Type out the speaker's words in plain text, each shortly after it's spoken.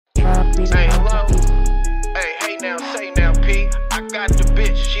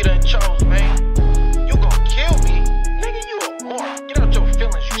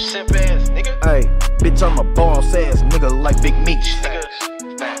bitch, I'm a boss ass nigga like Big Meech.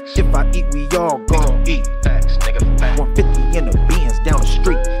 If I eat, we all gon' eat. 150 in the Benz down the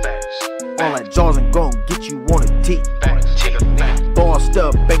street. All that jaws and gon' get you on a tee. Bossed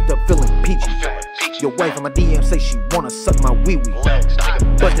up, banked up, feeling peachy. Your wife on my DM say she wanna suck my wee wee.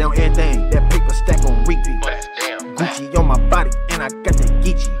 Bust down everything, that paper stack on repeat. Gucci on my body, and I got that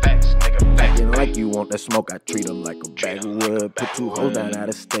Geechee. Acting like you want that smoke, I treat her like a bag of wood. Put 2 hoes down out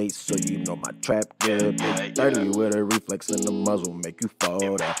of state, so you know my trap good. Big 30 with a reflex in the muzzle, make you fall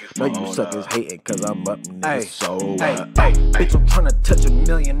down. Know you suckers hating, cause I'm up, nigga, so bitch, I'm tryna touch $1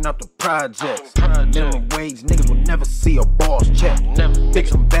 million off the projects. Minimum wage, niggas will never see a boss check.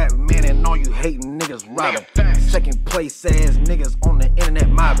 Bitch, I'm Batman, and all you hating niggas robbing. Second place ass niggas on the internet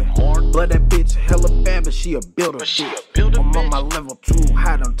mobbing. Blood that bitch hella bad, but she a builder, bitch. I'm on my level too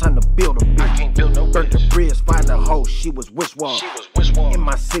high, I'm time to build a bitch. Burnt the bridge, find a hoe, she was wishwall. In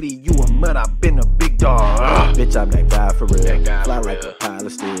my city, you a mud, I been a big dog. Bitch, I'm that guy for real. Fly like a pile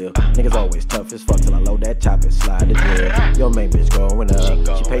of steel. Niggas always tough as fuck till I load that chop and slide the drill. Your main bitch going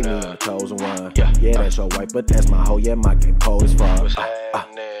up, she paid me in the chosen one. Yeah, that's your wife, but that's my hoe, yeah, my game cold as fuck.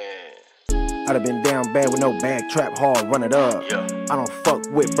 I done been down bad with no bag, trap hard, run it up. I don't fuck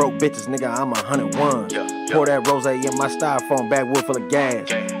with broke bitches, nigga, I'm 101. Pour that rose in my styrofoam bag, wood full of gas.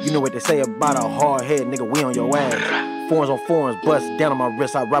 You know what they say about a hard head, nigga, we on your ass. Foreigns on foreigns, bust down on my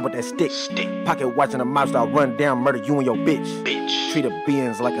wrist, I ride with that stick. Pocket watching the mobs, I'll run down, murder you and your bitch. Treat a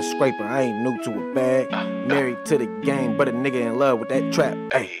Benz like a scraper, I ain't new to a bag. Married to the game, but a nigga in love with that trap.